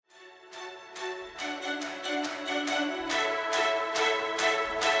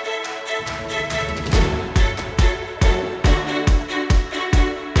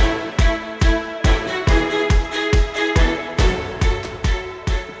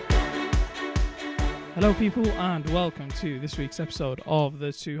Hello, people, and welcome to this week's episode of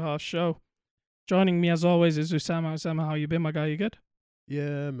the Two Halves Show. Joining me, as always, is Usama. Usama, how you been, my guy? You good?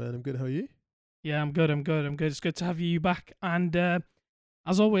 Yeah, man, I'm good. How are you? Yeah, I'm good. It's good to have you back. And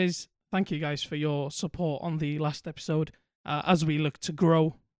as always, thank you guys for your support on the last episode as we look to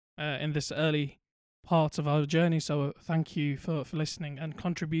grow in this early part of our journey. So thank you for listening and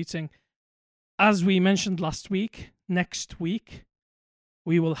contributing. As we mentioned last week, next week,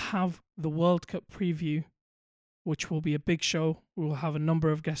 we will have the World Cup preview, which will be a big show. We will have a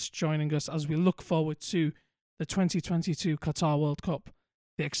number of guests joining us as we look forward to the 2022 Qatar World Cup.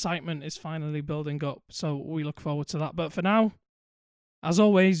 The excitement is finally building up, so we look forward to that. But for now, as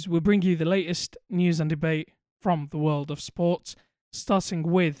always, we'll bring you the latest news and debate from the world of sports, starting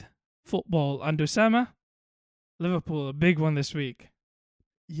with football. And Osama, Liverpool, a big one this week.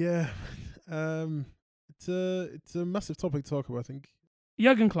 Yeah, it's a massive topic to talk about, I think.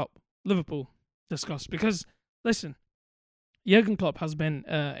 Jurgen Klopp, Liverpool, discuss. Because, listen, Jurgen Klopp has been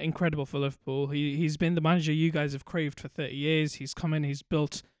incredible for Liverpool. He's been the manager you guys have craved for 30 years. He's come in, he's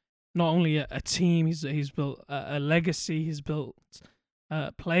built not only a team, he's built a legacy, he's built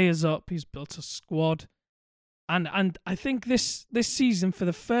players up, he's built a squad. And I think this season, for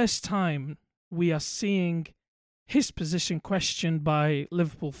the first time, we are seeing his position questioned by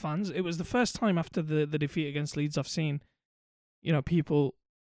Liverpool fans. It was the first time after the defeat against Leeds I've seen, people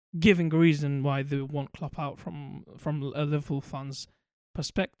giving a reason why they want Klopp out from a Liverpool fan's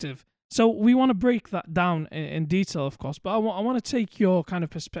perspective. So we want to break that down in detail, of course, but I want to take your kind of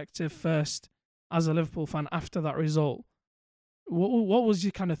perspective first as a Liverpool fan after that result. What was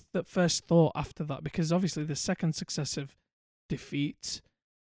your kind of first thought after that? Because obviously the second successive defeat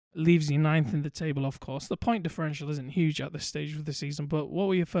leaves you ninth in the table, of course. The point differential isn't huge at this stage of the season, but what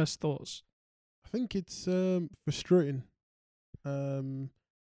were your first thoughts? I think it's frustrating.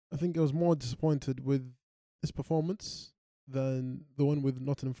 I think I was more disappointed with this performance than the one with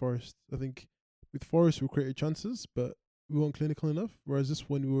Nottingham Forest. I think with Forest we created chances, but we weren't clinical enough. Whereas this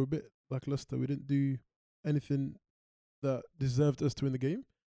one we were a bit lackluster. We didn't do anything that deserved us to win the game.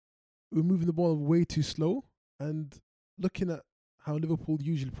 We were moving the ball way too slow, and looking at how Liverpool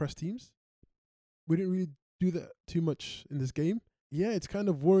usually press teams, we didn't really do that too much in this game. Yeah, it's kind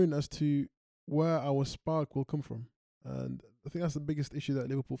of worrying as to where our spark will come from. And I think that's the biggest issue that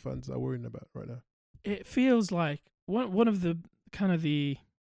Liverpool fans are worrying about right now. It feels like one of the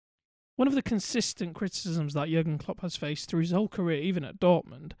consistent criticisms that Jurgen Klopp has faced through his whole career, even at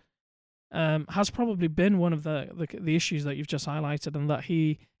Dortmund, has probably been one of the issues that you've just highlighted, and that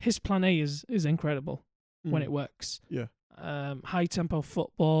his plan A is incredible when it works. Yeah. High tempo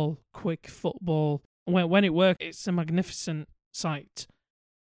football, quick football. When it works, it's a magnificent sight.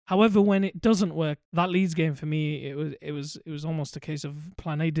 However, when it doesn't work, that Leeds game for me, it was almost a case of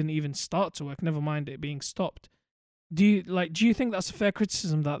plan A didn't even start to work. Never mind it being stopped. Do you think that's a fair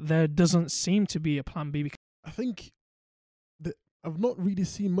criticism that there doesn't seem to be a plan B? I think that I've not really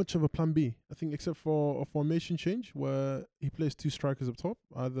seen much of a plan B. I think except for a formation change where he plays two strikers up top,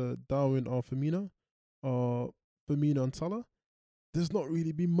 either Darwin or Firmino and Salah. There's not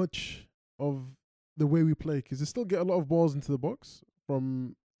really been much of the way we play because they still get a lot of balls into the box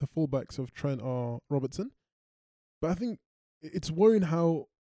from the fullbacks of Trent or Robertson. But I think it's worrying how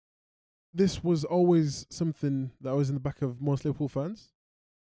this was always something that was in the back of most Liverpool fans.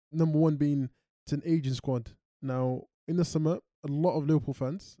 Number one being it's an aging squad. Now, in the summer, a lot of Liverpool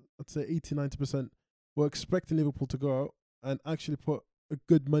fans, I'd say 80-90%, were expecting Liverpool to go out and actually put a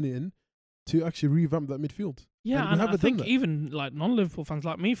good money in to actually revamp that midfield. Yeah, and I think even like non-Liverpool fans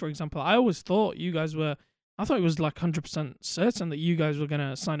like me, for example, I always thought you guys were... I thought it was like 100% certain that you guys were going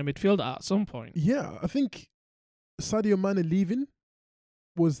to sign a midfielder at some point. Yeah, I think Sadio Mane leaving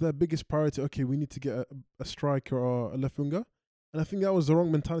was their biggest priority. Okay, we need to get a striker or a left winger. And I think that was the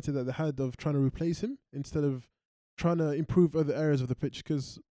wrong mentality that they had of trying to replace him instead of trying to improve other areas of the pitch.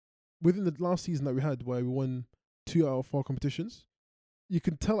 Because within the last season that we had, where we won 2 out of 4 competitions, you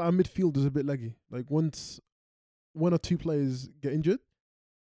can tell our midfield is a bit leggy. Like once 1 or 2 players get injured,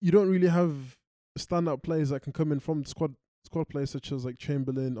 you don't really have standout players that can come in from squad players such as like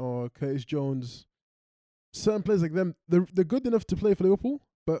Chamberlain or Curtis Jones. Certain players like them, they're good enough to play for Liverpool,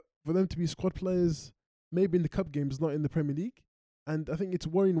 but for them to be squad players, maybe in the cup games, not in the Premier League. And I think it's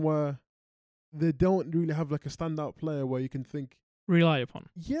worrying where they don't really have like a standout player where you can think rely upon.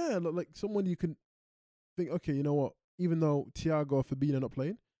 Yeah, like someone you can think, okay, you know what? Even though Thiago or Fabinho are not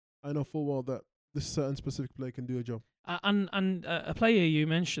playing, I know full well that this certain specific player can do a job. And a player you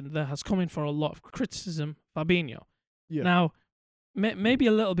mentioned there has come in for a lot of criticism, Fabinho. Yeah. Now, maybe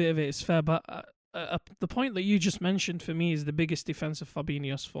a little bit of it is fair, but the point that you just mentioned for me is the biggest defense of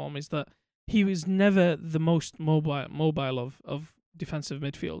Fabinho's form is that he was never the most mobile of defensive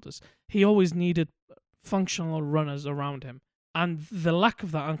midfielders. He always needed functional runners around him. And the lack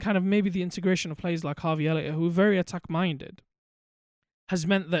of that, and kind of maybe the integration of players like Harvey Elliott, who are very attack-minded, has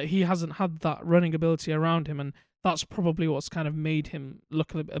meant that he hasn't had that running ability around him, and that's probably what's kind of made him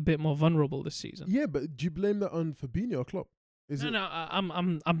look a bit more vulnerable this season. Yeah, but do you blame that on Fabinho or Klopp?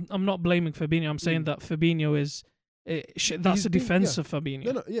 I'm not blaming Fabinho. I'm saying that Fabinho is that's a defense of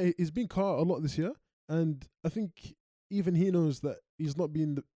Fabinho. He's been caught a lot this year, and I think even he knows that he's not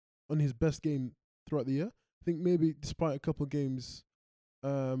been on his best game throughout the year. I think maybe despite a couple of games,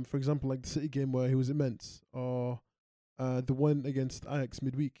 for example, like the City game where he was immense, or the one against Ajax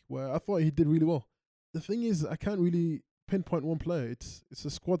midweek where I thought he did really well. The thing is, I can't really pinpoint one player. It's a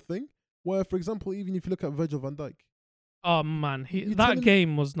squad thing. Where, for example, even if you look at Virgil van Dijk. Oh man, that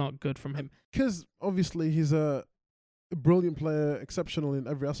game was not good from him. Because obviously he's a brilliant player, exceptional in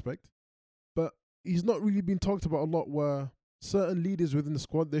every aspect, but he's not really been talked about a lot. Where certain leaders within the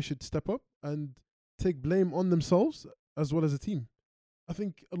squad, they should step up and take blame on themselves as well as a team. I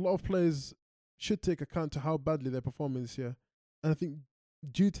think a lot of players should take account to how badly they're performing this year, and I think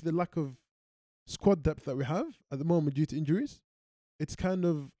due to the lack of squad depth that we have at the moment due to injuries, it's kind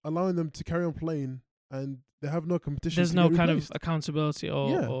of allowing them to carry on playing, and they have no competition. There's no kind of accountability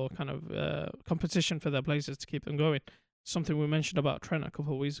or kind of competition for their places to keep them going. Something we mentioned about Trent a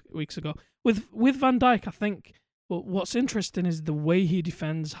couple of weeks ago. With Van Dijk, I think what's interesting is the way he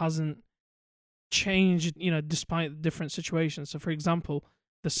defends hasn't changed, despite different situations. So, for example,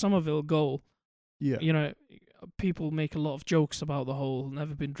 the Somerville goal, people make a lot of jokes about the whole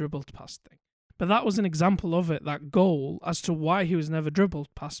never been dribbled past thing. But that was an example of it, that goal, as to why he was never dribbled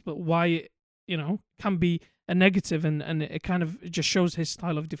past, but why it, can be a negative, and it kind of just shows his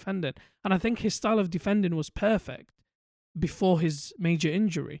style of defending. And I think his style of defending was perfect before his major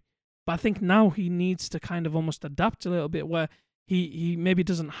injury. But I think now he needs to kind of almost adapt a little bit, where he maybe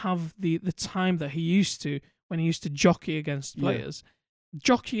doesn't have the time that he used to when he used to jockey against players.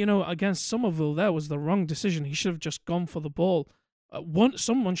 Jockey, against Somerville, there was the wrong decision. He should have just gone for the ball.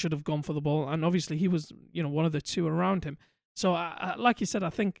 Someone should have gone for the ball, and obviously he was, one of the two around him. So, like you said, I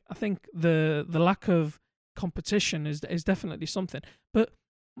think the lack of competition is definitely something. But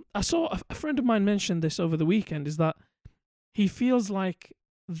I saw a friend of mine mentioned this over the weekend, is that he feels like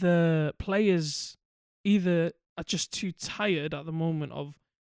the players either are just too tired at the moment of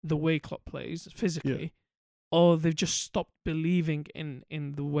the way Klopp plays physically, or they've just stopped believing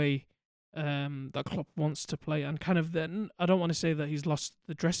in the way that Klopp wants to play, and kind of then I don't want to say that he's lost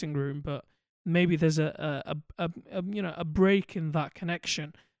the dressing room, but maybe there's a break in that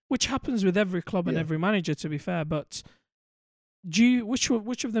connection, which happens with every club and every manager, to be fair. But which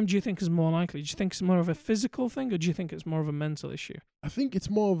of them do you think is more likely? Do you think it's more of a physical thing, or do you think it's more of a mental issue? I think it's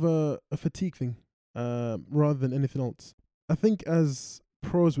more of a fatigue thing, rather than anything else. I think as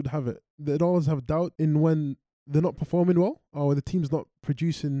pros would have it, they'd always have doubt in when they're not performing well, or the team's not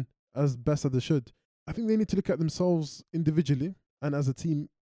producing as best as they should. I think they need to look at themselves individually and as a team,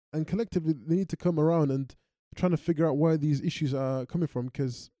 and collectively they need to come around and trying to figure out where these issues are coming from.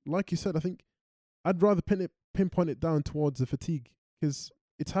 Because, like you said, I think I'd rather pinpoint it down towards the fatigue, because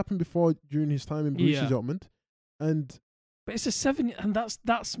it's happened before during his time in Borussia Dortmund, but it's a 7, and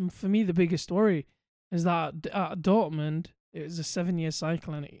that's for me the biggest worry, is that at Dortmund it was a 7-year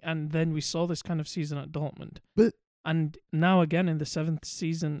cycle, and then we saw this kind of season at Dortmund. And now again in the 7th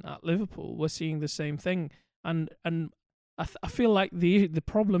season at Liverpool, we're seeing the same thing. And I feel like the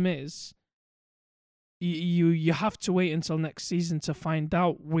problem is you have to wait until next season to find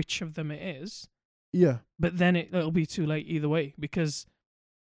out which of them it is. Yeah. But then it'll be too late either way, because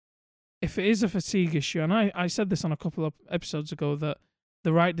if it is a fatigue issue, and I said this on a couple of episodes ago, that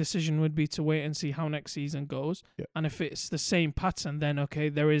the right decision would be to wait and see how next season goes. Yeah. And if it's the same pattern, then okay,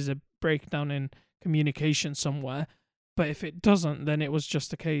 there is a breakdown in communication somewhere. But if it doesn't, then it was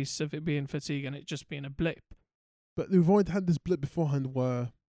just a case of it being fatigue and it just being a blip. But we've already had this blip beforehand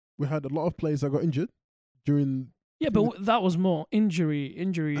where we had a lot of players that got injured during. Yeah, but that was more injury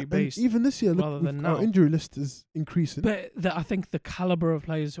based. And even this year, rather than now, our injury list is increasing. But I think the caliber of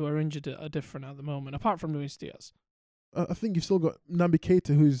players who are injured are different at the moment, apart from Luis Diaz. I think you've still got Naby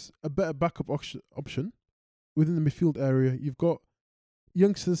Keita, who's a better backup option within the midfield area. You've got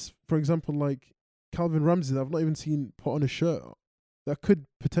youngsters, for example, like Calvin Ramsey, that I've not even seen put on a shirt, that could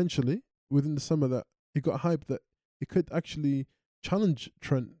potentially, within the summer, that he got hype that he could actually challenge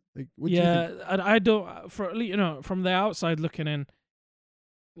Trent. Like, I don't. From the outside looking in,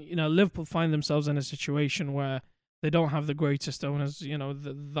 Liverpool find themselves in a situation where they don't have the greatest owners,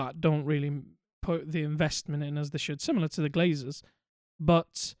 that don't really put the investment in as they should, similar to the Glazers.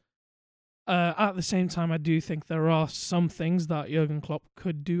 But At the same time, I do think there are some things that Jurgen Klopp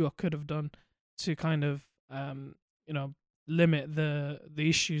could do or could have done to kind of, you know, limit the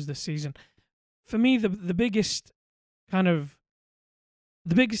issues this season. For me, the biggest kind of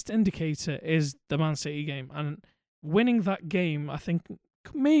the biggest indicator is the Man City game, and winning that game, I think,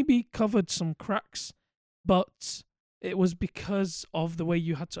 maybe covered some cracks, but it was because of the way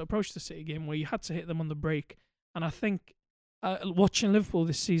you had to approach the City game, where you had to hit them on the break. And I think watching Liverpool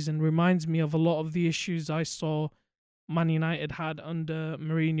this season reminds me of a lot of the issues I saw Man United had under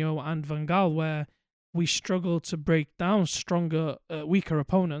Mourinho and Van Gaal, where we struggled to break down stronger, weaker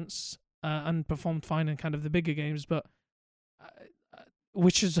opponents and performed fine in kind of the bigger games, but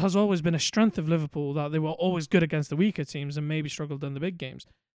which has always been a strength of Liverpool, that they were always good against the weaker teams and maybe struggled in the big games.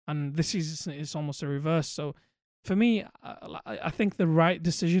 And this season is almost the reverse. So for me, I think the right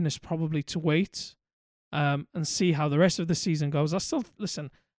decision is probably to wait and see how the rest of the season goes. I still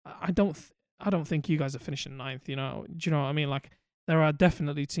listen. I don't think you guys are finishing ninth. You know, do you know what I mean? Like, there are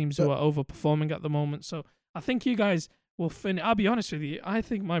definitely teams who are overperforming at the moment. So I think you guys will finish. I'll be honest with you. I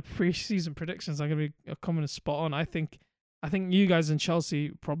think my pre-season predictions are going to be coming spot on. I think you guys in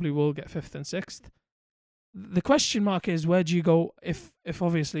Chelsea probably will get 5th and 6th. The question mark is, where do you go if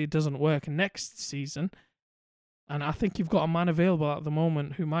obviously it doesn't work next season? And I think you've got a man available at the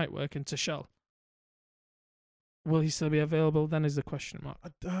moment who might work into Shell. Will he still be available? Then is the question mark.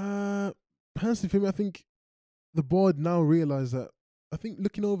 Personally, for me, I think the board now realise that. I think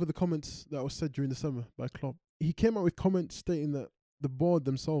looking over the comments that was said during the summer by Klopp, he came out with comments stating that the board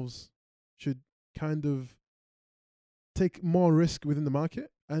themselves should kind of take more risk within the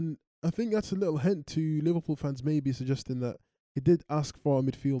market. And I think that's a little hint to Liverpool fans, maybe suggesting that he did ask for a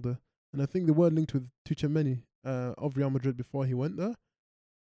midfielder. And I think they were linked with Tuchemeni of Real Madrid before he went there.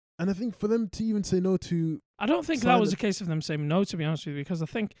 And I think for them to even say no to... I don't think that was a case of them saying no, to be honest with you, because I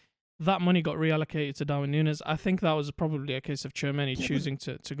think that money got reallocated to Darwin Núñez. I think that was probably a case of Tchouaméni choosing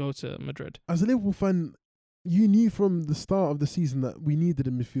to go to Madrid. As a Liverpool fan, you knew from the start of the season that we needed a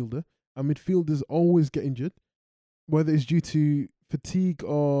midfielder. And midfielders always get injured, whether it's due to fatigue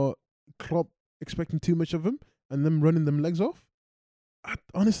or Klopp expecting too much of them and them running them legs off.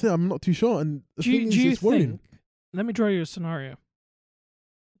 Honestly, I'm not too sure. And the thing is, it's worrying. Let me draw you a scenario.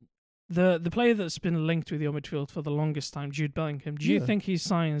 The player that's been linked with your midfield for the longest time, Jude Bellingham, do you think he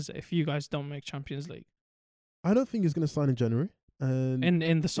signs if you guys don't make Champions League? I don't think he's going to sign in January. And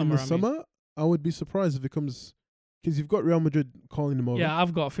in the summer, I would be surprised if it comes... Because you've got Real Madrid calling him over. Yeah,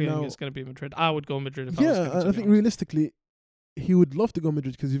 I've got a feeling it's going to be Madrid. I would go Madrid if I was going to. I think realistically, he would love to go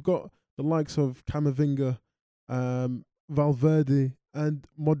Madrid because you've got the likes of Camavinga, Valverde, and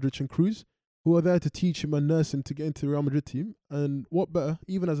Modric and Cruz, who are there to teach him and nurse him to get into the Real Madrid team. And what better,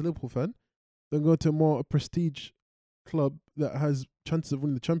 even as a Liverpool fan, than go to a more prestige club that has chances of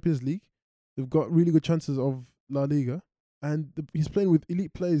winning the Champions League. They've got really good chances of La Liga. And he's playing with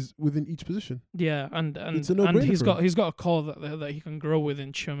elite players within each position. Yeah, and it's a no-brainer he's got a core that he can grow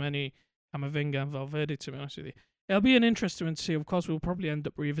within Tchouaméni, Camavinga, and Valverde. To be honest with you, it'll be an interesting one to see. Of course, we'll probably end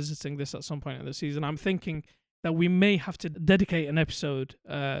up revisiting this at some point in the season. I'm thinking that we may have to dedicate an episode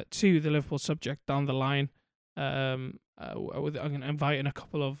to the Liverpool subject down the line. I'm inviting a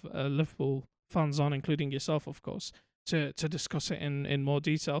couple of Liverpool fans on, including yourself, of course, to discuss it in more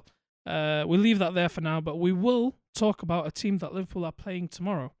detail. We'll leave that there for now, but we will talk about a team that Liverpool are playing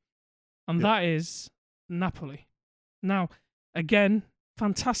tomorrow, and that is Napoli. Now, again,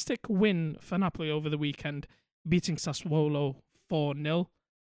 fantastic win for Napoli over the weekend, beating Sassuolo 4-0.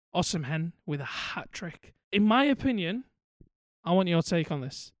 Osimhen with a hat-trick. In my opinion, I want your take on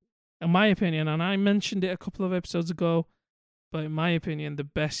this. In my opinion, and I mentioned it a couple of episodes ago, but in my opinion, the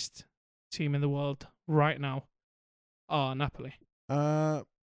best team in the world right now are Napoli. I've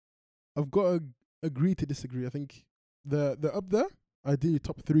got to agree to disagree. I think they're up there, ideally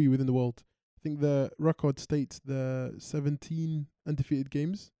top 3 within the world. I think the record states the 17 undefeated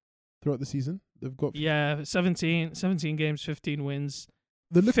games throughout the season. They've got 17 games, 15 wins,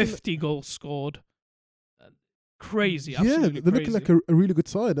 50 goals scored. Crazy, absolutely they're crazy. looking like a really good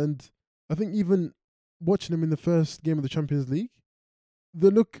side. And I think even watching them in the first game of the Champions League, they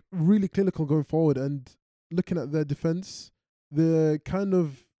look really clinical going forward. And looking at their defence, they're kind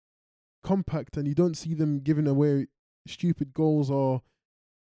of compact, and you don't see them giving away stupid goals or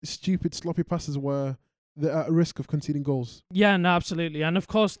stupid sloppy passes where they're at risk of conceding goals. Yeah, no, absolutely. And of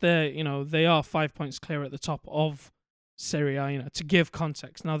course they are 5 points clear at the top of Serie A, to give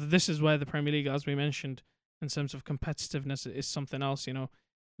context. Now, this is where the Premier League, as we mentioned, in terms of competitiveness, is something else.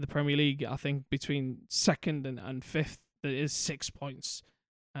 The Premier League, I think between second and fifth, there is 6 points,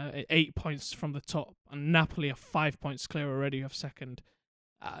 8 points from the top, and Napoli are 5 points clear already of second.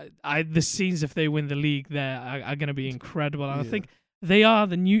 the scenes if they win the league there are going to be incredible. And I Yeah. think they are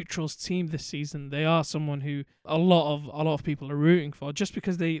the neutrals team this season. They are someone who a lot of people are rooting for, just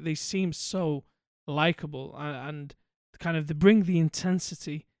because they seem so likable and kind of they bring the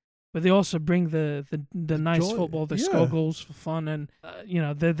intensity, but they also bring the nice joy. football. They Yeah. score goals for fun, and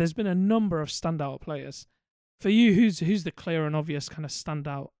there's been a number of standout players. For you, who's the clear and obvious kind of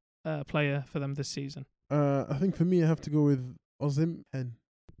standout player for them this season? I think for me, I have to go with Osimhen.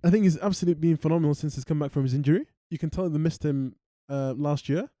 I think he's absolutely been phenomenal since he's come back from his injury. You can tell they missed him last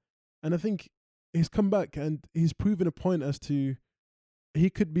year, and I think he's come back and he's proven a point as to he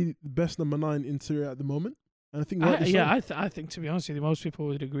could be the best number 9 in Serie A at the moment. And I think I think to be honest with you, most people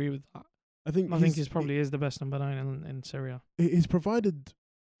would agree with that. I think he probably is the best number 9 in Serie A. He's provided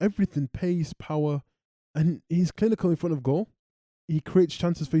everything: pace, power, and he's clinical in front of goal. He creates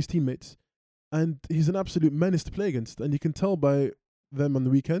chances for his teammates, and he's an absolute menace to play against. And you can tell by them on the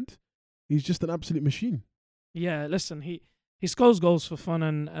weekend, he's just an absolute machine. Yeah, listen, he scores goals for fun,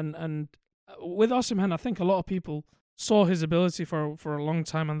 and with Osimhen, I think a lot of people saw his ability for a long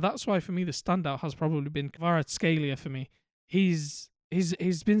time, and that's why for me the standout has probably been Kvaratskhelia for me. He's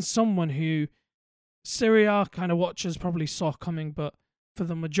been someone who Serie A kind of watchers probably saw coming, but for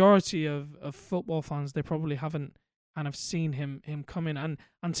the majority of football fans, they probably haven't kind of seen him coming. And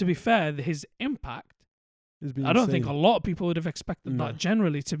to be fair, his impact, I don't think a lot of people would have expected that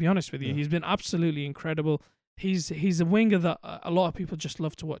generally, to be honest with you. Yeah. He's been absolutely incredible. He's a winger that a lot of people just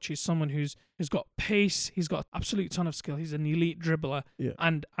love to watch. He's someone who's got pace. He's got absolute ton of skill. He's an elite dribbler,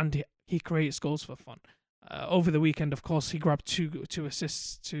 and he creates goals for fun. Over the weekend, of course, he grabbed two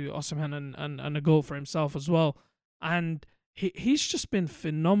assists to Osimhen and a goal for himself as well. And he's just been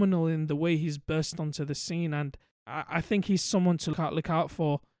phenomenal in the way he's burst onto the scene. And I think he's someone to look out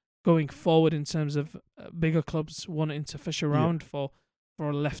for going forward in terms of bigger clubs wanting to fish around for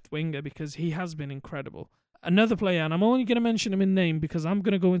a left winger, because he has been incredible. Another player, and I'm only going to mention him in name because I'm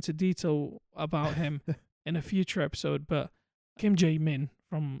going to go into detail about him in a future episode, but Kim Jae-min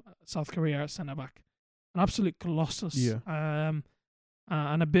from South Korea at centre-back. An absolute colossus. Yeah.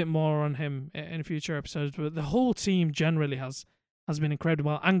 And a bit more on him in future episodes, but the whole team generally has been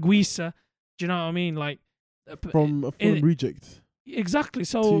incredible. Anguissa, do you know what I mean? Like from a Fulham reject. Exactly.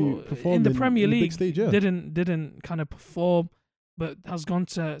 So in the Premier League, stage, didn't kind of perform, but has gone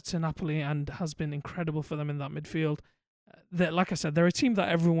to Napoli and has been incredible for them in that midfield. Like I said, they're a team that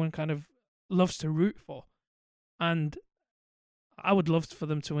everyone kind of loves to root for, and I would love for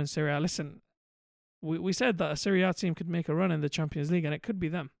them to win Serie A. Listen, we said that a Serie A team could make a run in the Champions League, and it could be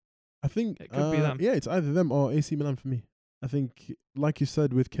them. I think it could be them. Yeah, it's either them or AC Milan for me. I think, like you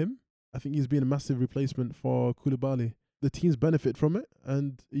said with Kim, I think he's been a massive replacement for Koulibaly. The teams benefit from it,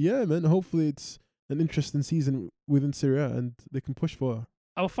 and yeah, man, hopefully it's an interesting season within Serie A and they can push for it.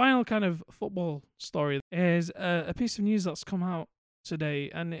 Our final kind of football story is a piece of news that's come out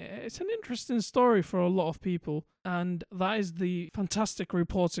today, and it's an interesting story for a lot of people, and that is the fantastic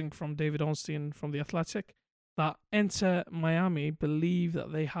reporting from David Ornstein from The Athletic that Inter Miami believe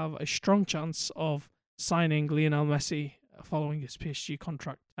that they have a strong chance of signing Lionel Messi following his PSG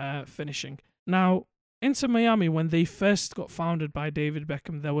contract finishing. Now, Inter Miami, when they first got founded by David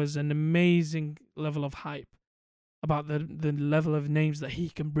Beckham, there was an amazing level of hype about the level of names that he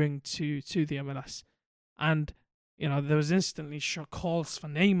can bring to the MLS. And, you know, there was instantly calls for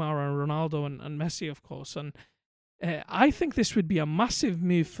Neymar and Ronaldo and Messi, of course. And I think this would be a massive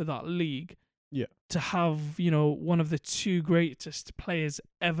move for that league. Yeah. To have, you know, one of the two greatest players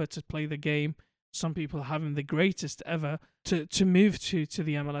ever to play the game. Some people having the greatest ever to move to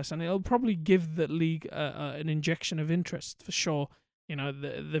the MLS, and it'll probably give the league an injection of interest for sure. You know,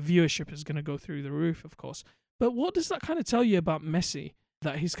 the viewership is going to go through the roof, of course. But what does that kind of tell you about Messi?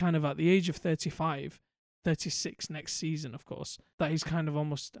 That he's kind of at the age of 35, 36 next season, of course, that he's kind of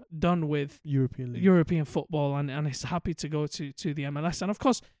almost done with European football and is happy to go to the MLS. And of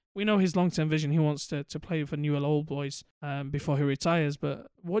course, we know his long-term vision. He wants to play for Newell Old Boys before he retires. But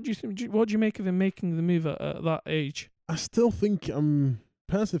what do you think? What do you make of him making the move at that age? I still think,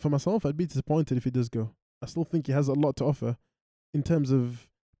 personally for myself, I'd be disappointed if he does go. I still think he has a lot to offer in terms of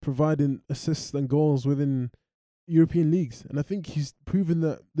providing assists and goals within European leagues. And I think he's proven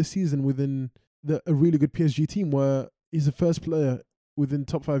that this season within a really good PSG team, where he's the first player within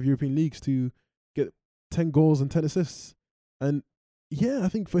top 5 European leagues to get 10 goals and 10 assists. And yeah, I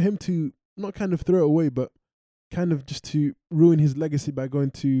think for him to not kind of throw it away, but kind of just to ruin his legacy by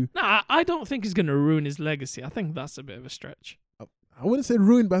going to... No, I don't think he's going to ruin his legacy. I think that's a bit of a stretch. I wouldn't say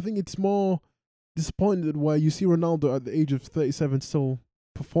ruin, but I think it's more disappointed where you see Ronaldo at the age of 37 still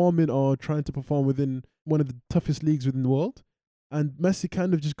performing or trying to perform within one of the toughest leagues within the world. and Messi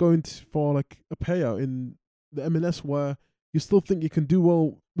kind of just going for like a payout in the MLS where you still think you can do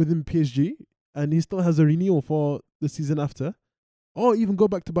well within PSG, and he still has a renewal for the season after, or even go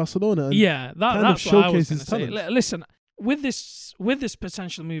back to Barcelona and that's what I was going to say. talent. Listen, with this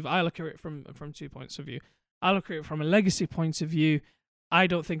potential move, I look at it from 2 points of view. I look at it from a legacy point of view. I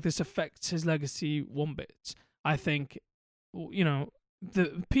don't think this affects his legacy one bit. I think,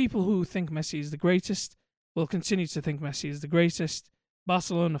 the people who think Messi is the greatest will continue to think Messi is the greatest.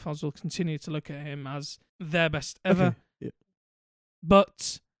 Barcelona fans will continue to look at him as their best ever. Okay. Yeah.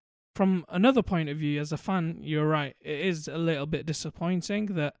 But from another point of view, as a fan, you're right. It is a little bit disappointing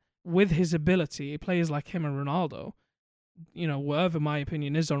that with his ability, players like him and Ronaldo, whatever my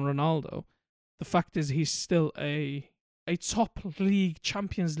opinion is on Ronaldo, the fact is he's still a top league,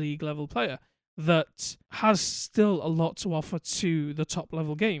 Champions League level player that has still a lot to offer to the top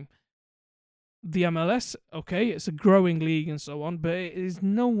level game. The MLS, okay, it's a growing league and so on, but it is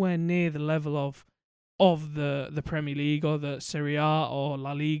nowhere near the level of the Premier League or the Serie A or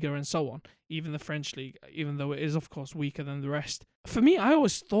La Liga and so on, even the French league, even though it is, of course, weaker than the rest. For me, I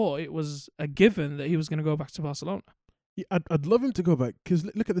always thought it was a given that he was going to go back to Barcelona. Yeah, I'd love him to go back because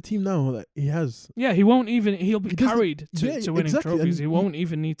look at the team now that he has. Yeah, he'll be carried to winning exactly. trophies. And he won't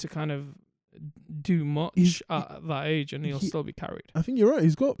even need to kind of do much at that age, and he'll still be carried. I think you're right.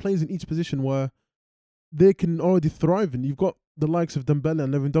 He's got players in each position where they can already thrive, and you've got the likes of Dembele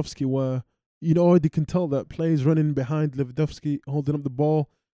and Lewandowski where already can tell that players running behind Lewandowski, holding up the ball.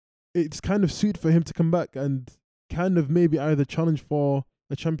 It's kind of suited for him to come back and kind of maybe either challenge for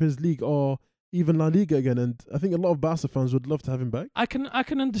a Champions League or even La Liga again. And I think a lot of Barca fans would love to have him back. I can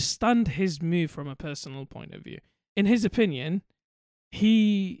understand his move from a personal point of view. In his opinion,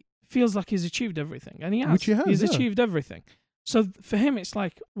 he feels like he's achieved everything, and he has. Which he has, he's achieved everything. So for him, it's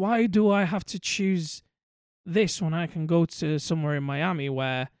like, why do I have to choose this when I can go to somewhere in Miami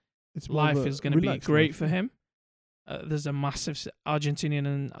where life is going to be great for him? There's a massive Argentinian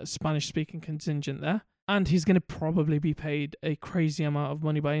and Spanish-speaking contingent there, and he's going to probably be paid a crazy amount of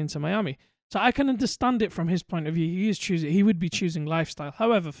money by Inter Miami. So I can understand it from his point of view. He would be choosing lifestyle.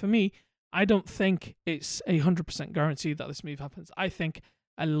 However, for me, I don't think it's 100% guaranteed that this move happens. I think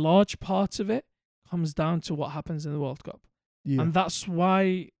a large part of it comes down to what happens in the World Cup. Yeah. And that's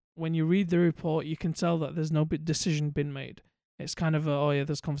why when you read the report, you can tell that there's no decision been made. It's kind of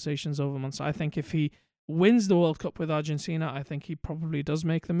there's conversations over months. So I think if he wins the World Cup with Argentina, I think he probably does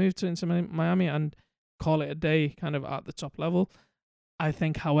make the move to Inter Miami and call it a day kind of at the top level. I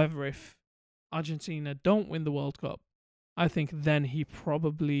think, however, if Argentina don't win the World Cup, I think then he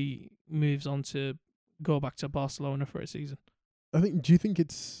probably moves on to go back to Barcelona for a season. Do you think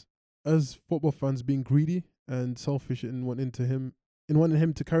it's as football fans being greedy and selfish in wanting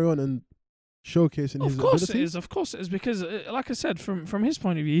him to carry on and showcasing his abilities? Of course it is, because like I said, from his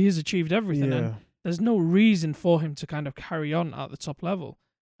point of view, he's achieved everything, Yeah. and there's no reason for him to kind of carry on at the top level.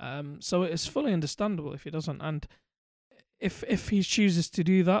 So it's fully understandable if he doesn't, and if he chooses to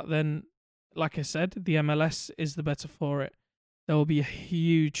do that, then like I said, the MLS is the better for it. There will be a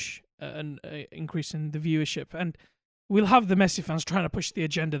huge increase in the viewership, and we'll have the Messi fans trying to push the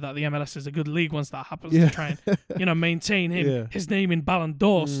agenda that the MLS is a good league once that happens, to try and maintain his name in Ballon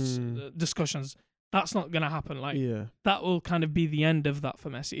d'Or discussions. That's not going to happen. That will kind of be the end of that for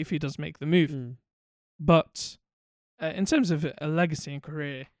Messi if he does make the move. But in terms of a legacy and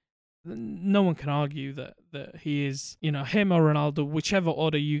career, no one can argue that he is, him or Ronaldo, whichever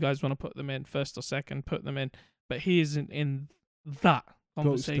order you guys want to put them in, first or second, put them in. But he isn't in that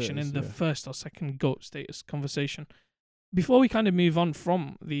conversation, status, in the first or second GOAT status conversation. Before we kind of move on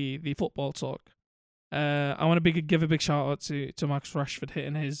from the football talk, I want to give a big shout out to Marcus Rashford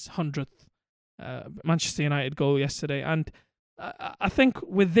hitting his 100th Manchester United goal yesterday. And I think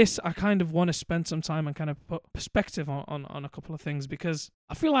with this, I kind of want to spend some time and kind of put perspective on a couple of things, because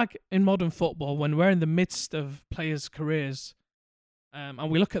I feel like in modern football, when we're in the midst of players' careers, and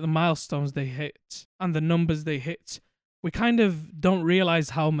we look at the milestones they hit and the numbers they hit, we kind of don't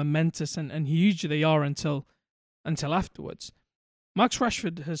realize how momentous and huge they are until afterwards. Max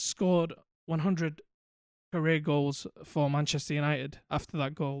Rashford has scored 100 career goals for Manchester United after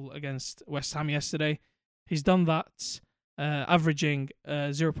that goal against West Ham yesterday. He's done that, averaging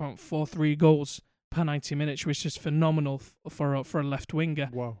 0.43 goals per 90 minutes, which is phenomenal for a left winger.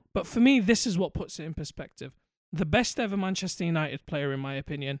 Wow. But for me, this is what puts it in perspective. The best ever Manchester United player, in my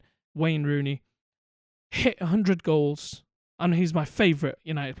opinion, Wayne Rooney, hit 100 goals, and he's my favourite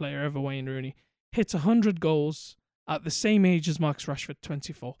United player ever, Wayne Rooney, hit 100 goals at the same age as Marcus Rashford,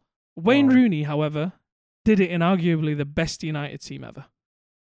 24. Wayne Rooney, however, did it in arguably the best United team ever,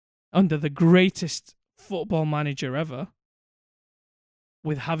 under the greatest football manager ever,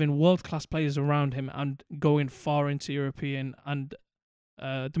 with having world-class players around him and going far into European and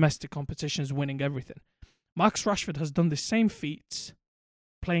domestic competitions, winning everything. Marcus Rashford has done the same feat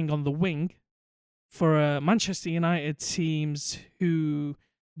playing on the wing for Manchester United teams who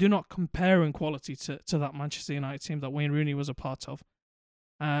do not compare in quality to that Manchester United team that Wayne Rooney was a part of.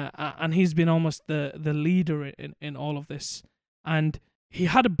 And he's been almost the leader in all of this. And he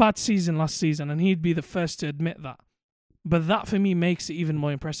had a bad season last season, and he'd be the first to admit that. But that, for me, makes it even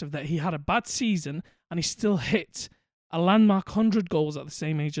more impressive that he had a bad season and he still hit a landmark 100 goals at the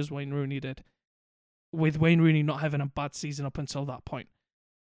same age as Wayne Rooney did, with Wayne Rooney not having a bad season up until that point.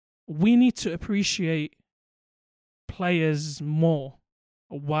 We need to appreciate players more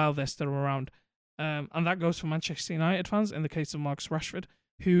while they're still around. And that goes for Manchester United fans in the case of Marcus Rashford,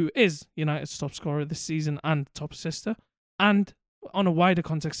 who is United's top scorer this season and top assister. And on a wider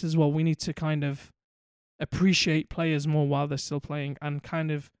context as well, we need to kind of appreciate players more while they're still playing and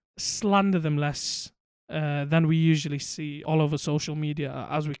kind of slander them less than we usually see all over social media,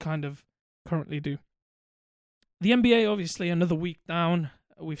 as we kind of currently do. The NBA, obviously, another week down.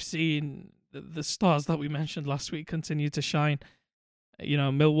 We've seen the stars that we mentioned last week continue to shine. You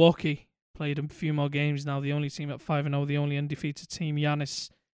know, Milwaukee played a few more games now, the only team at 5-0, the only undefeated team. Giannis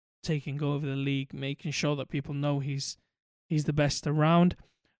taking over the league, making sure that people know he's the best around.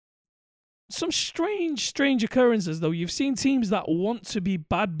 Some strange occurrences, though. You've seen teams that want to be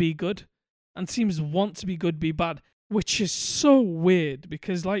bad be good, and teams want to be good be bad, which is so weird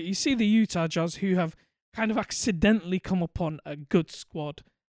because, like, you see the Utah Jazz, who have kind of accidentally come upon a good squad,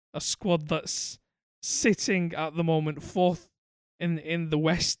 a squad that's sitting at the moment fourth in the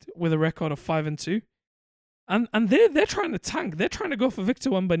West with a record of 5-2, and they're trying to tank. They're trying to go for Victor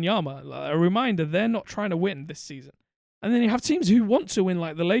Wembanyama. A reminder, they're not trying to win this season. And then you have teams who want to win,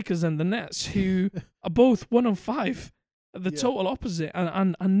 like the Lakers and the Nets, who are both 1-5, the total opposite,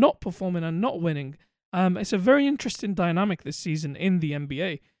 and not performing and not winning. It's a very interesting dynamic this season in the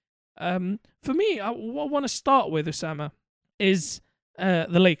NBA. For me, what I want to start with, Osama, is the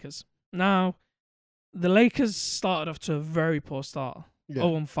Lakers. Now, the Lakers started off to a very poor start,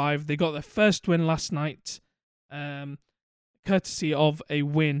 0-5. They got their first win last night, courtesy of a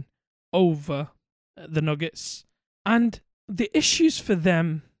win over the Nuggets. And the issues for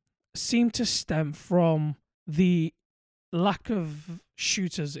them seem to stem from the lack of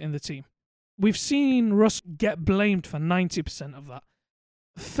shooters in the team. We've seen Russ get blamed for 90% of that.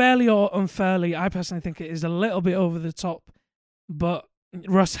 Fairly or unfairly, I personally think it is a little bit over the top, but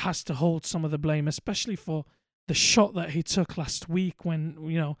Russ has to hold some of the blame, especially for the shot that he took last week when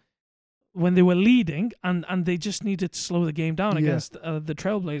they were leading and they just needed to slow the game down against the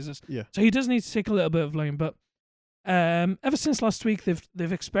Trailblazers. Yeah. So he does need to take a little bit of blame, but ever since last week,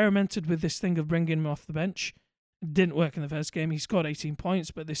 they've experimented with this thing of bringing him off the bench. It didn't work in the first game. He scored 18 points,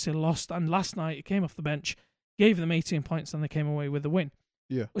 but they still lost. And last night, he came off the bench, gave them 18 points, and they came away with the win.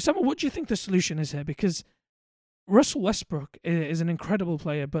 Yeah. Osama, what do you think the solution is here? Because Russell Westbrook is an incredible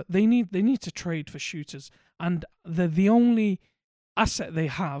player, but they need to trade for shooters, and the only asset they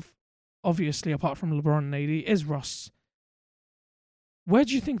have, obviously apart from LeBron and AD, is Russ. Where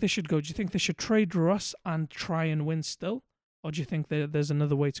do you think they should go? Do you think they should trade Russ and try and win still, or do you think there's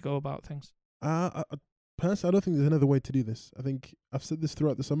another way to go about things? Personally, I don't think there's another way to do this. I think I've said this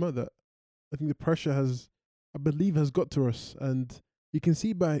throughout the summer that I think the pressure has got to Russ, and you can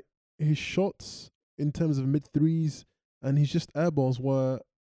see by his shots in terms of mid threes, and he's just airballs where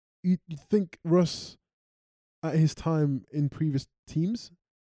you think Russ at his time in previous teams,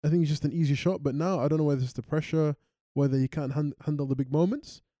 I think he's just an easy shot. But now I don't know whether it's the pressure, whether he can't handle the big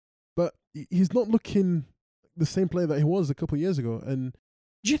moments. But he's not looking the same player that he was a couple of years ago. And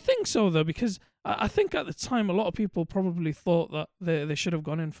do you think so, though? Because I think at the time a lot of people probably thought that they should have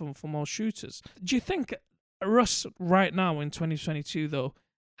gone in for more shooters. Do you think Russ right now in 2022, though,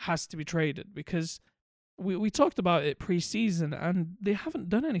 has to be traded? Because we talked about it pre-season and they haven't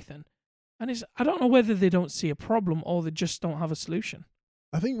done anything. And I don't know whether they don't see a problem or they just don't have a solution.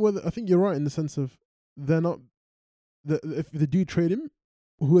 I think you're right in the sense of they're not. If they do trade him,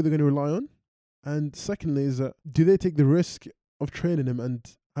 who are they going to rely on? And secondly, is that do they take the risk of trading him and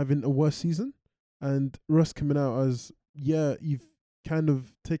having a worse season? And Russ coming out as, you've kind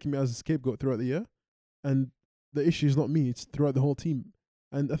of taken me as a scapegoat throughout the year, and the issue is not me; it's throughout the whole team.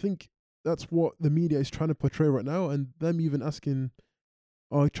 And I think that's what the media is trying to portray right now, and them even asking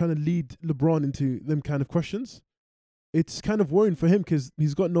or trying to lead LeBron into them kind of questions. It's kind of worrying for him because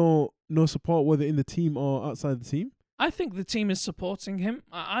he's got no support, whether in the team or outside the team. I think the team is supporting him.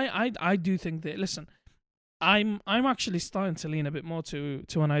 I do think that, listen, I'm actually starting to lean a bit more to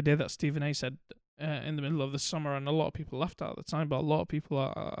an idea that Stephen A said in the middle of the summer, and a lot of people laughed at the time, but a lot of people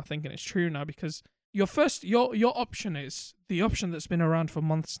are thinking it's true now, because your option is, the option that's been around for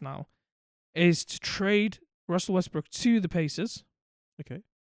months now, is to trade Russell Westbrook to the Pacers. Okay.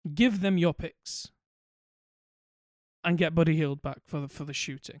 Give them your picks and get Buddy Hield back for the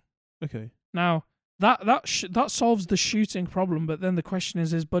shooting. Okay. Now, that solves the shooting problem, but then the question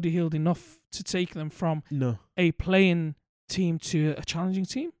is Buddy Hield enough to take them from a playing team to a challenging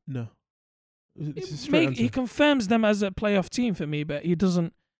team? No. He confirms them as a playoff team for me, but he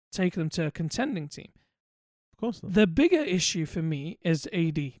doesn't take them to a contending team. Of course not. The bigger issue for me is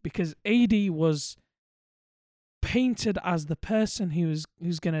AD, because AD was painted as the person who's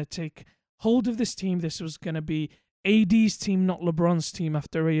going to take hold of this team. This was going to be AD's team, not LeBron's team,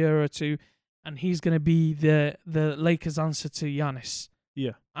 after a year or two, and he's going to be the Lakers' answer to Giannis.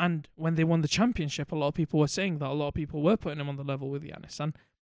 Yeah. And when they won the championship, a lot of people were saying that. A lot of people were putting him on the level with Giannis. And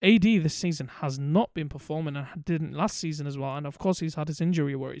AD this season has not been performing, and didn't last season as well. And of course, he's had his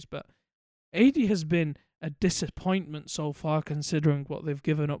injury worries, but AD has been a disappointment so far, considering what they've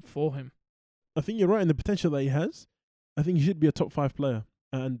given up for him. I think you're right in the potential that he has. I think he should be a top 5 player,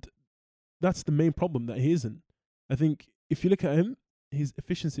 and that's the main problem, that he isn't. I think if you look at him, his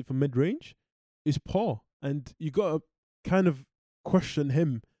efficiency for mid-range is poor, and you got to kind of question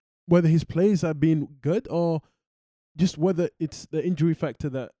him whether his plays have been good, or just whether it's the injury factor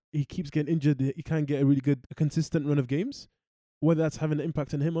that he keeps getting injured. He can't get a consistent run of games, whether that's having an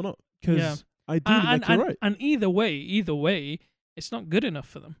impact on him or not. Because ideally, you're right. And either way, it's not good enough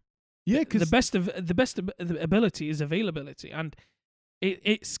for them. Yeah, because the best ability is availability, and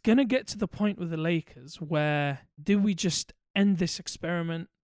it's gonna get to the point with the Lakers where do we just end this experiment,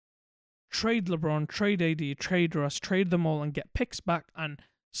 trade LeBron, trade AD, trade Russ, trade them all, and get picks back and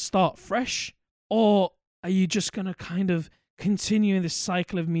start fresh, or are you just gonna kind of continue in this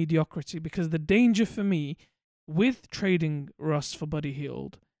cycle of mediocrity? Because the danger for me with trading Russ for Buddy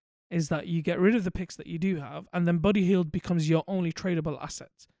Hield is that you get rid of the picks that you do have, and then Buddy Hield becomes your only tradable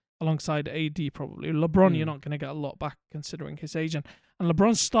asset, alongside AD probably. LeBron, you're not going to get a lot back considering his age. And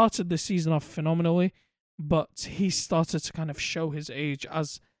LeBron started the season off phenomenally, but he started to kind of show his age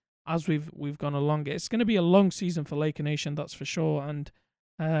as we've gone along. It's going to be a long season for Laker Nation, that's for sure. And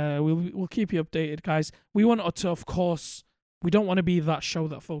we'll keep you updated, guys. We want to, of course, we don't want to be that show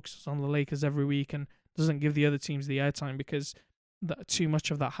that focuses on the Lakers every week and doesn't give the other teams the airtime, because too much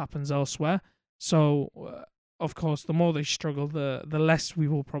of that happens elsewhere. So, of course, the more they struggle, the less we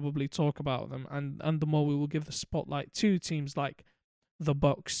will probably talk about them, and the more we will give the spotlight to teams like the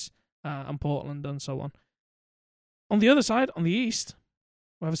Bucks and Portland and so on. On the other side, on the East,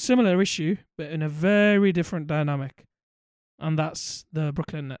 we have a similar issue, but in a very different dynamic, and that's the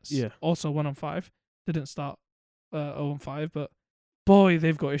Brooklyn Nets. Yeah. Also 1-5. Didn't start 0-5, but boy,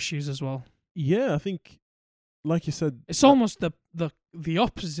 they've got issues as well. Yeah, I think, like you said, it's almost the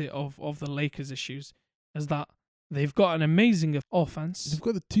opposite of the Lakers' issues, is that they've got an amazing offense. They've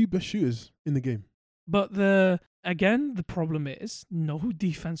got the 2 best shooters in the game. But the problem is no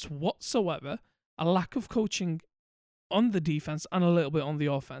defense whatsoever, a lack of coaching on the defense and a little bit on the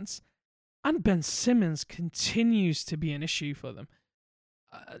offense. And Ben Simmons continues to be an issue for them.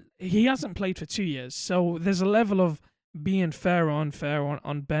 He hasn't played for 2 years, so there's a level of being fair on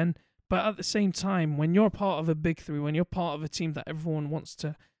Ben. But at the same time, when you're part of a big three, when you're part of a team that everyone wants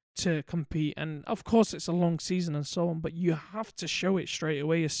to compete, and of course it's a long season and so on, but you have to show it straight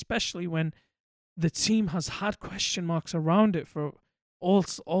away, especially when the team has had question marks around it for all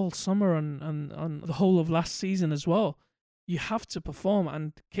summer and the whole of last season as well. You have to perform,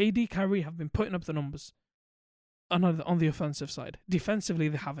 and KD, Kyrie have been putting up the numbers on the offensive side. Defensively,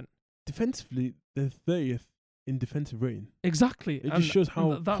 they haven't. Defensively, they're 30th in defensive rating. Exactly. It just shows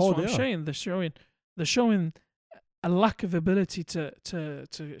how that's poor what they I'm are. saying. They're showing a lack of ability to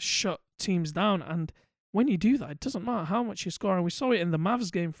shut teams down, and when you do that, it doesn't matter how much you score. And we saw it in the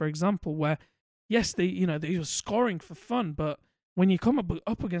Mavs game, for example, where yes, they were scoring for fun, but when you come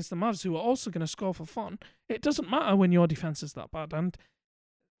up against the Mavs, who are also going to score for fun, it doesn't matter when your defense is that bad. And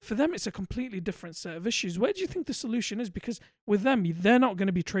for them, it's a completely different set of issues. Where do you think the solution is? Because with them, they're not going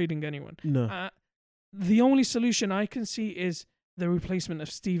to be trading anyone. No. The only solution I can see is the replacement of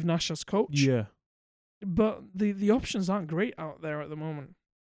Steve Nash as coach. Yeah. But the options aren't great out there at the moment.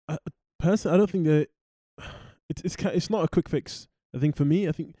 Personally, I don't think that it's not a quick fix. I think for me,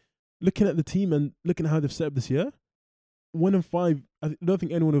 looking at the team and looking at how they've set up this year, 1-5, I don't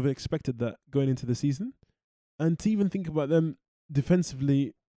think anyone would have expected that going into the season. And to even think about them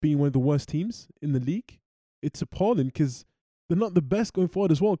defensively being one of the worst teams in the league, it's appalling, because they're not the best going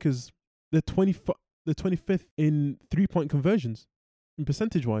forward as well, because they're 25th in 3-point conversions, in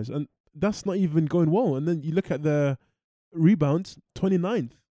percentage-wise. And that's not even going well. And then you look at the rebounds,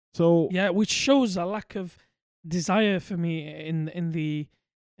 29th. So yeah, which shows a lack of desire for me in the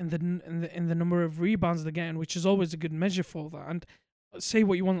number of rebounds they're getting, which is always a good measure for that. And say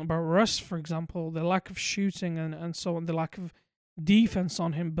what you want about Russ, for example, the lack of shooting and so on, the lack of defense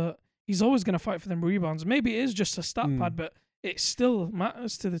on him, but he's always going to fight for them rebounds. Maybe it is just a stat pad, but it still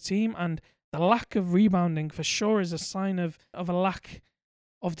matters to the team. And the lack of rebounding for sure is a sign of a lack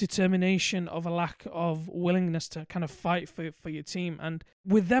of determination, of a lack of willingness to kind of fight for your team. And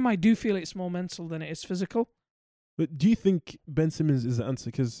with them, I do feel it's more mental than it is physical. But do you think Ben Simmons is the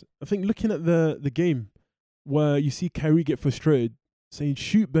answer? Because I think looking at the game where you see Kyrie get frustrated, saying,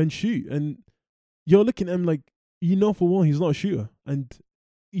 shoot, Ben, shoot. And you're looking at him like, for one, he's not a shooter. And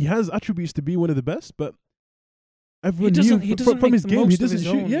he has attributes to be one of the best, but everyone knew from his game, he doesn't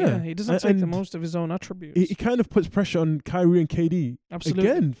shoot. Yeah, he doesn't take the most of his own attributes. It kind of puts pressure on Kyrie and KD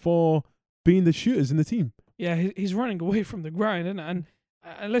again for being the shooters in the team. Yeah, he's running away from the grind, isn't it?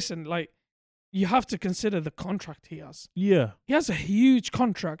 And listen, like, you have to consider the contract he has. Yeah. He has a huge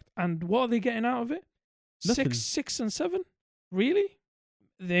contract, and what are they getting out of it? Nothing. 6 and 7? Really?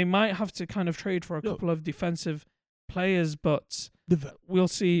 They might have to kind of trade for a couple of defensive players, but we'll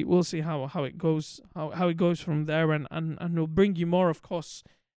see how it goes, how it goes from there, and we'll bring you more, of course,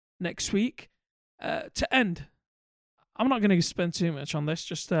 next week. To end, I'm not going to spend too much on this,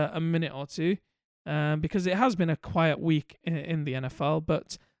 just a minute or two, because it has been a quiet week in the NFL,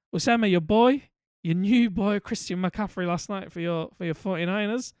 but Osama, your new boy, Christian McCaffrey last night for your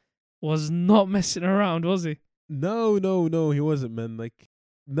 49ers was not messing around, was he? No, he wasn't, man. Like,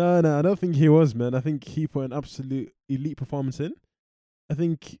 no, I don't think he was, man. I think he put an absolute elite performance in. I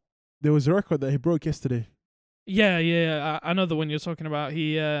think there was a record that he broke yesterday. Yeah, I know the one you're talking about.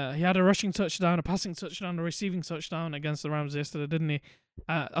 He had a rushing touchdown, a passing touchdown, a receiving touchdown against the Rams yesterday, didn't he?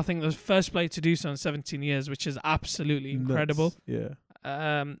 I think the first play to do so in 17 years, which is absolutely incredible. Nuts.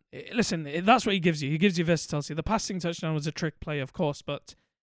 Yeah. Listen, that's what he gives you. He gives you versatility. The passing touchdown was a trick play, of course, but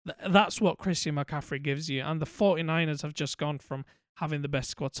that's what Christian McCaffrey gives you. And the 49ers have just gone from having the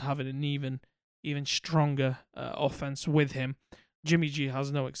best squad to having an even stronger offense with him. Jimmy G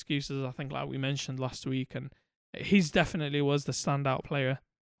has no excuses, I think, like we mentioned last week, and he's definitely was the standout player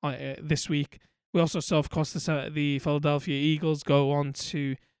this week. We also saw, of course, the Philadelphia Eagles go on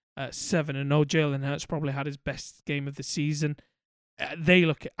to 7-0. Jalen Hurts probably had his best game of the season. They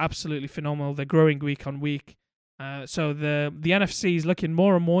look absolutely phenomenal. They're growing week on week. So the NFC is looking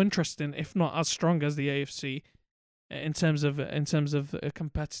more and more interesting, if not as strong as the AFC, in terms of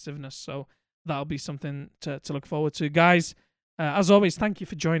competitiveness. So that'll be something to look forward to, guys. As always, thank you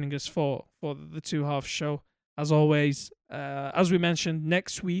for joining us for the Two Halves Show. As always, as we mentioned,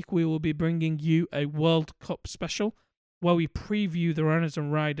 next week we will be bringing you a World Cup special where we preview the runners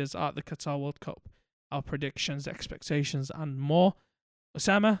and riders at the Qatar World Cup, our predictions, expectations, and more.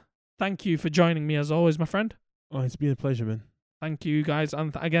 Osama, thank you for joining me as always, my friend. Oh, it's been a pleasure, man. Thank you, guys.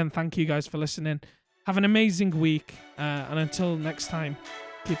 And again, thank you guys for listening. Have an amazing week. And until next time,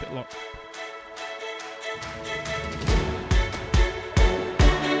 keep it locked.